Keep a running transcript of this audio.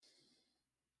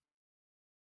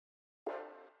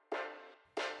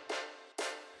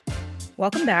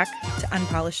Welcome back to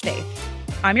Unpolished Faith.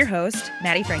 I'm your host,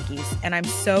 Maddie Frankies, and I'm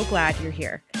so glad you're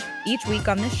here. Each week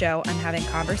on this show, I'm having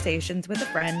conversations with a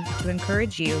friend to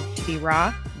encourage you to be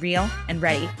raw, real, and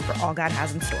ready for all God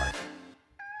has in store.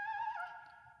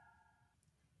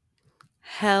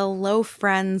 Hello,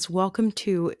 friends. Welcome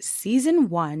to Season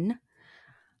 1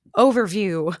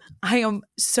 overview. I am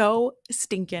so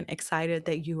stinking excited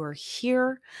that you are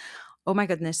here. Oh my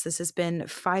goodness, this has been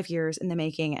 5 years in the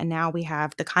making, and now we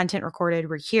have the content recorded.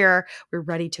 We're here. We're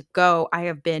ready to go. I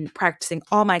have been practicing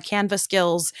all my Canva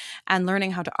skills and learning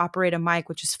how to operate a mic,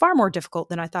 which is far more difficult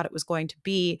than I thought it was going to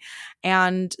be,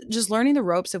 and just learning the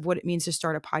ropes of what it means to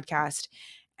start a podcast.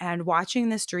 And watching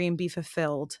this dream be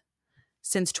fulfilled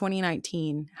since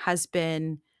 2019 has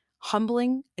been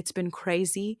humbling. It's been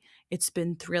crazy. It's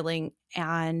been thrilling.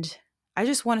 And I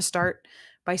just want to start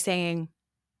by saying,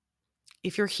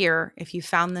 if you're here, if you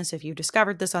found this, if you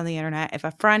discovered this on the internet, if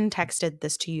a friend texted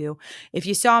this to you, if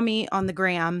you saw me on the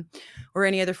gram or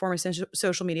any other form of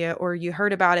social media, or you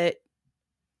heard about it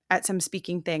at some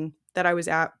speaking thing that I was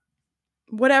at,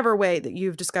 whatever way that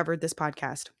you've discovered this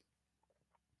podcast,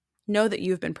 know that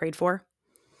you've been prayed for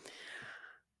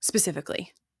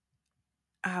specifically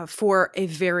for a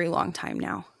very long time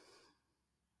now.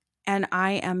 And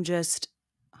I am just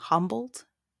humbled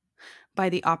by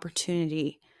the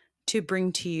opportunity to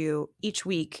bring to you each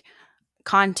week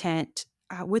content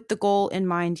with the goal in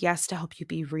mind, yes, to help you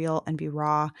be real and be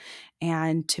raw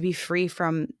and to be free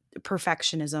from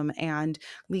perfectionism and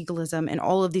legalism and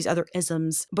all of these other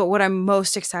isms. But what I'm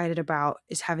most excited about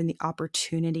is having the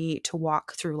opportunity to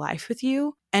walk through life with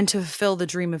you and to fulfill the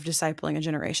dream of discipling a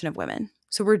generation of women.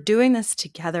 So we're doing this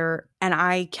together, and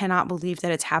I cannot believe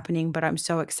that it's happening, but I'm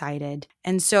so excited.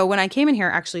 And so when I came in here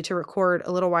actually to record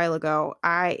a little while ago,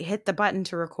 I hit the button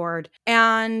to record,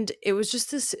 and it was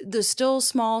just the still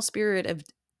small spirit of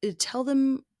tell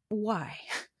them why.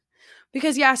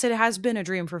 Because yes, it has been a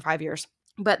dream for 5 years,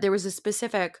 but there was a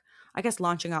specific, I guess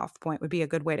launching off point would be a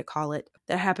good way to call it,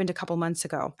 that happened a couple months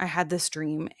ago. I had this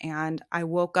dream and I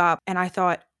woke up and I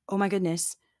thought, oh my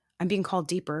goodness, I'm being called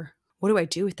deeper. What do I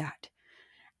do with that?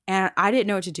 And I didn't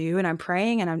know what to do. And I'm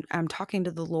praying and I'm talking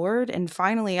to the Lord. And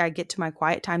finally, I get to my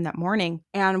quiet time that morning.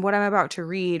 And what I'm about to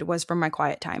read was from my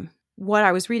quiet time. What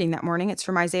I was reading that morning, it's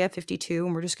from Isaiah 52.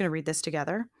 And we're just going to read this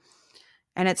together.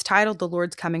 And it's titled, The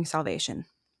Lord's Coming Salvation.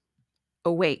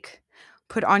 Awake,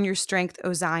 put on your strength,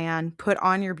 O Zion. Put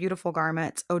on your beautiful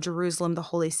garments, O Jerusalem, the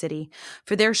holy city.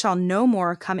 For there shall no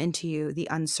more come into you the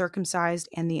uncircumcised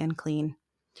and the unclean.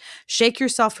 Shake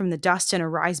yourself from the dust and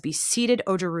arise. Be seated,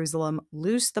 O Jerusalem.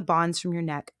 Loose the bonds from your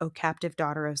neck, O captive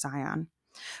daughter of Zion.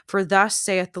 For thus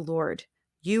saith the Lord,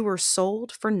 you were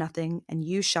sold for nothing, and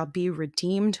you shall be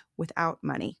redeemed without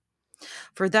money.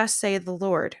 For thus saith the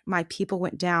Lord, my people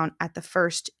went down at the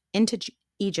first into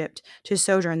Egypt to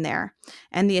sojourn there,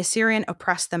 and the Assyrian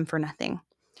oppressed them for nothing.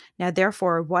 Now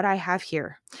therefore, what I have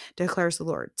here, declares the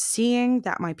Lord, seeing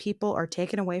that my people are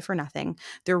taken away for nothing,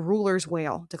 their rulers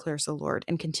wail, declares the Lord,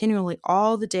 and continually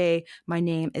all the day my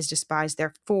name is despised.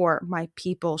 Therefore, my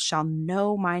people shall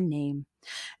know my name.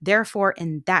 Therefore,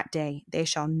 in that day they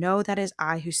shall know that it is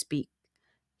I who speak.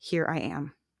 Here I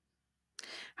am.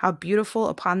 How beautiful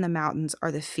upon the mountains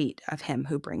are the feet of him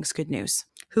who brings good news,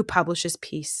 who publishes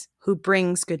peace, who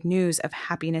brings good news of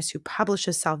happiness, who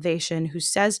publishes salvation, who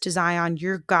says to Zion,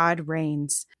 your God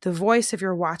reigns. The voice of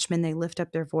your watchmen, they lift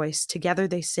up their voice. Together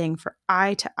they sing, for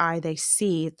eye to eye they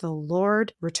see the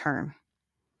Lord return.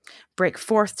 Break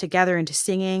forth together into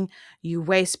singing, you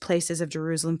waste places of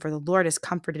Jerusalem, for the Lord has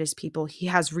comforted his people. He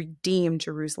has redeemed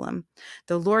Jerusalem.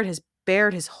 The Lord has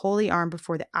bared his holy arm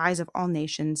before the eyes of all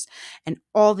nations, and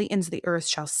all the ends of the earth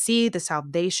shall see the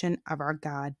salvation of our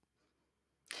God.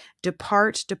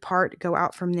 Depart, depart, go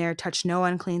out from there, touch no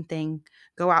unclean thing,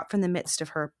 go out from the midst of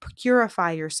her,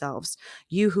 purify yourselves,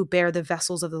 you who bear the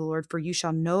vessels of the Lord, for you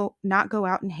shall not go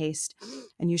out in haste,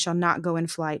 and you shall not go in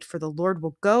flight, for the Lord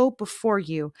will go before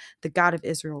you, the God of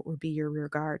Israel will be your rear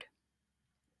guard.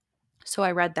 So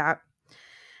I read that,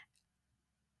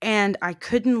 and I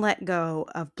couldn't let go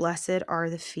of blessed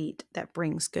are the feet that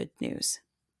brings good news.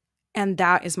 And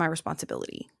that is my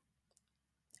responsibility.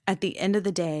 At the end of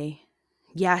the day,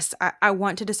 yes, I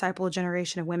want to disciple a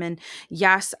generation of women.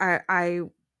 Yes, I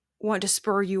want to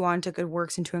spur you on to good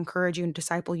works and to encourage you and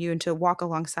disciple you and to walk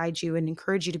alongside you and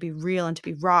encourage you to be real and to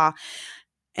be raw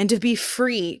and to be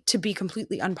free, to be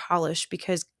completely unpolished,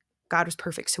 because God was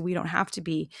perfect, so we don't have to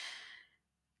be.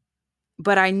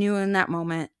 But I knew in that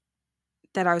moment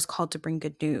that I was called to bring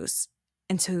good news.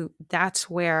 And so that's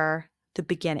where the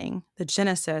beginning, the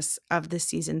genesis of this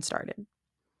season started,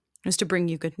 was to bring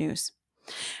you good news.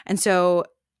 And so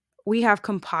we have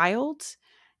compiled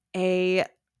a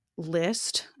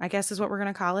list, I guess is what we're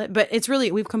going to call it. But it's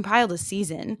really, we've compiled a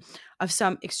season of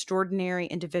some extraordinary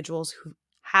individuals who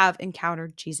have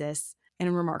encountered Jesus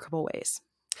in remarkable ways.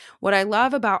 What I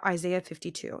love about Isaiah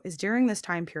 52 is during this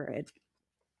time period,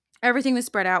 everything was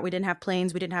spread out. We didn't have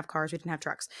planes. We didn't have cars. We didn't have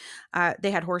trucks.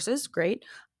 They had horses. Great.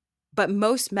 But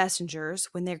most messengers,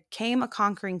 when there came a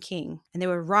conquering king and they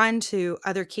would run to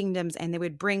other kingdoms and they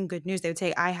would bring good news, they would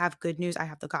say, I have good news. I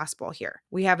have the gospel here.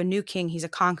 We have a new king. He's a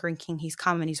conquering king. He's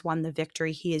come and he's won the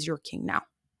victory. He is your king now.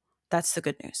 That's the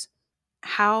good news.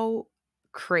 How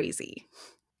crazy.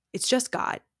 It's just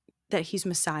God, that he's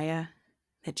Messiah,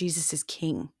 that Jesus is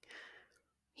king.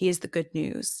 He is the good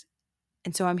news.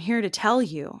 And so I'm here to tell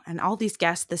you, and all these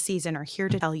guests this season are here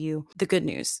to tell you the good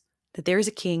news, that there is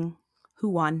a king who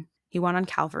won. He won on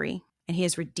Calvary, and he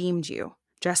has redeemed you,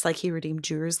 just like he redeemed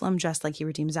Jerusalem, just like he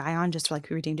redeemed Zion, just like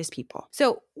he redeemed his people.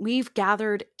 So we've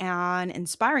gathered an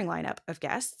inspiring lineup of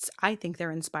guests. I think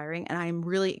they're inspiring, and I'm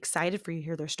really excited for you to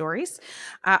hear their stories.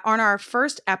 On our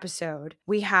first episode,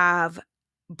 we have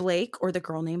Blake, or the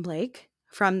girl named Blake,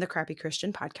 from the Crappy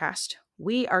Christian podcast.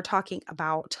 We are talking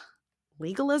about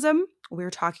legalism.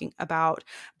 We're talking about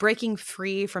breaking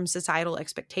free from societal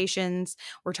expectations.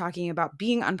 We're talking about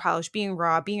being unpolished, being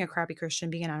raw, being a crappy Christian,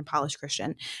 being an unpolished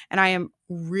Christian. And I am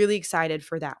really excited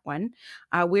for that one.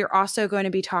 We're also going to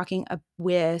be talking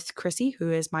with Chrissy,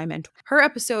 who is my mentor. Her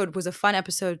episode was a fun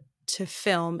episode to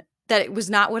film, that it was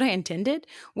not what I intended.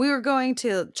 We were going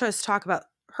to just talk about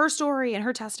her story and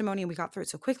her testimony, and we got through it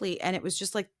so quickly. And it was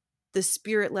just like the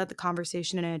Spirit led the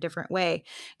conversation in a different way.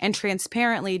 And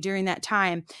transparently, during that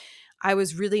time, I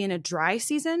was really in a dry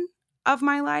season of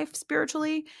my life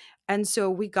spiritually. And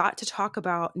so we got to talk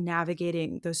about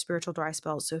navigating those spiritual dry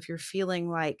spells. So if you're feeling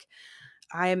like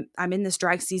I'm in this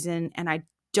dry season and I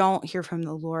don't hear from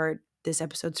the Lord, this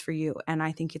episode's for you. And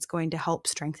I think it's going to help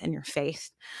strengthen your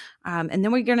faith. And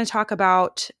then we're going to talk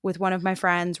about, with one of my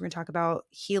friends, we're going to talk about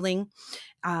healing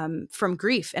from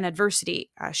grief and adversity.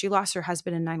 She lost her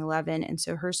husband in 9/11. And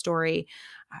so her story,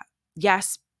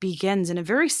 yes, begins in a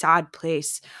very sad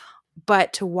place.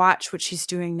 But to watch what she's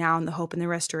doing now and the hope and the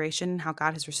restoration, how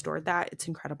God has restored that, it's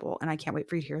incredible. And I can't wait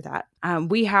for you to hear that.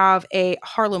 We have a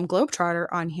Harlem Globetrotter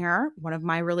on here, one of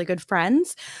my really good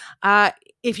friends.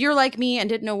 If you're like me and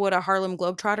didn't know what a Harlem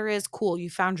Globetrotter is, cool, you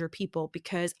found your people,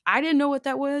 because I didn't know what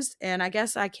that was. And I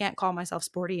guess I can't call myself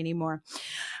sporty anymore.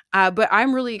 But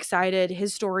I'm really excited.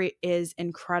 His story is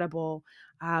incredible.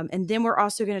 And then we're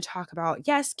also going to talk about,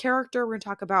 yes, character. We're going to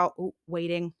talk about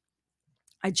waiting.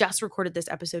 I just recorded this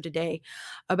episode today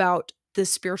about the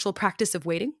spiritual practice of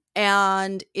waiting.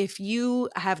 And if you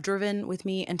have driven with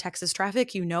me in Texas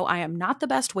traffic, you know I am not the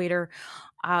best waiter,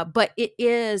 but it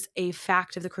is a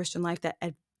fact of the Christian life that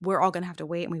we're all going to have to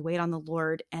wait, and we wait on the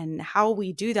Lord, and how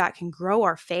we do that can grow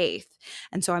our faith.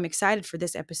 And so I'm excited for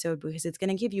this episode because it's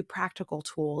going to give you practical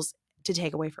tools to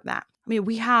take away from that. I mean,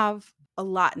 we have a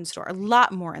lot in store, a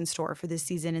lot more in store for this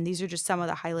season, and these are just some of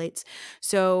the highlights.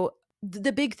 So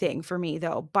the big thing for me,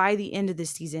 though, by the end of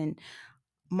this season,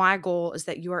 my goal is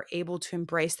that you are able to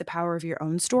embrace the power of your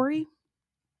own story.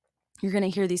 You're going to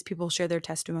hear these people share their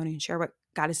testimony and share what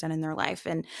God has done in their life,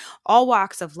 and all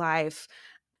walks of life.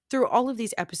 Through all of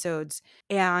these episodes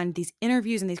and these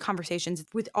interviews and these conversations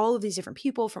with all of these different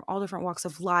people from all different walks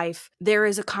of life, there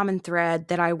is a common thread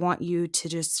that I want you to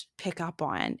just pick up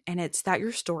on, and it's that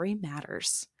your story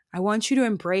matters. I want you to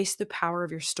embrace the power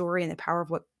of your story and the power of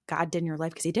what God did in your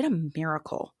life, because he did a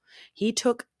miracle. He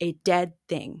took a dead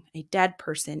thing, a dead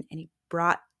person, and he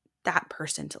brought that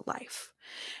person to life.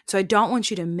 So I don't want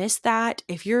you to miss that.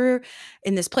 If you're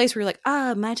in this place where you're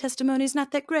like, my testimony is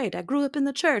not that great. I grew up in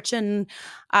the church and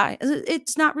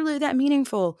it's not really that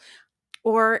meaningful.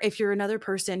 Or if you're another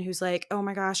person who's like, oh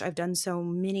my gosh, I've done so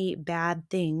many bad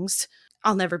things,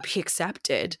 I'll never be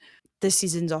accepted. This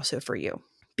season's also for you,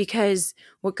 because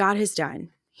what God has done,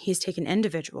 he's taken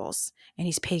individuals and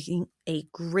he's painting a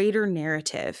greater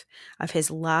narrative of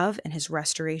his love and his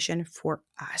restoration for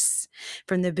us.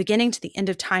 From the beginning to the end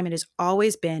of time, it has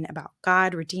always been about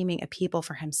God redeeming a people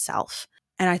for himself.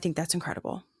 And I think that's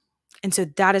incredible. And so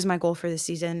that is my goal for this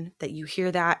season, that you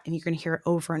hear that and you're going to hear it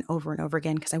over and over and over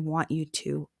again, because I want you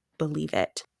to believe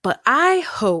it. But I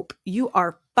hope you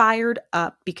are fired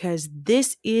up, because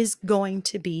this is going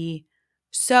to be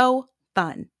so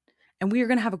fun. And we are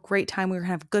going to have a great time. We're going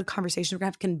to have good conversations. We're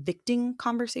going to have convicting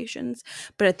conversations.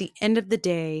 But at the end of the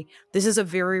day, this is a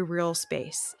very real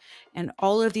space. And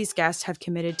all of these guests have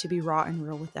committed to be raw and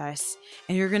real with us.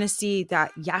 And you're going to see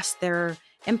that, yes, they're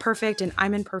imperfect and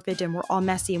I'm imperfect and we're all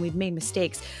messy and we've made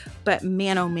mistakes. But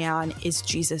man, oh man, is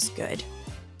Jesus good.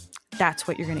 That's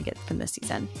what you're going to get from this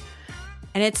season.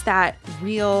 And it's that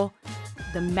real,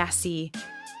 the messy,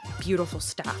 beautiful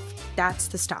stuff. That's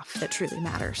the stuff that truly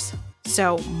matters.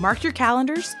 So mark your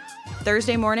calendars,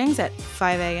 Thursday mornings at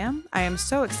 5 a.m. I am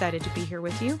so excited to be here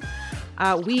with you.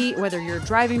 Whether you're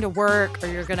driving to work or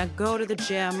you're going to go to the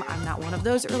gym, I'm not one of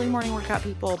those early morning workout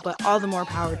people, but all the more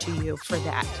power to you for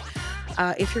that.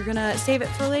 If you're going to save it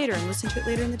for later and listen to it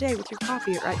later in the day with your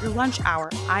coffee or at your lunch hour,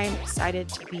 I am excited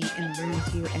to be in the room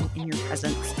with you and in your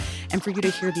presence and for you to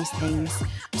hear these things.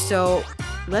 So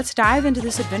let's dive into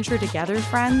this adventure together,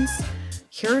 friends.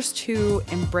 Here's to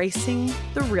embracing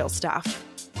the real stuff,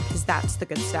 because that's the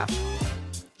good stuff.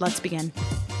 Let's begin.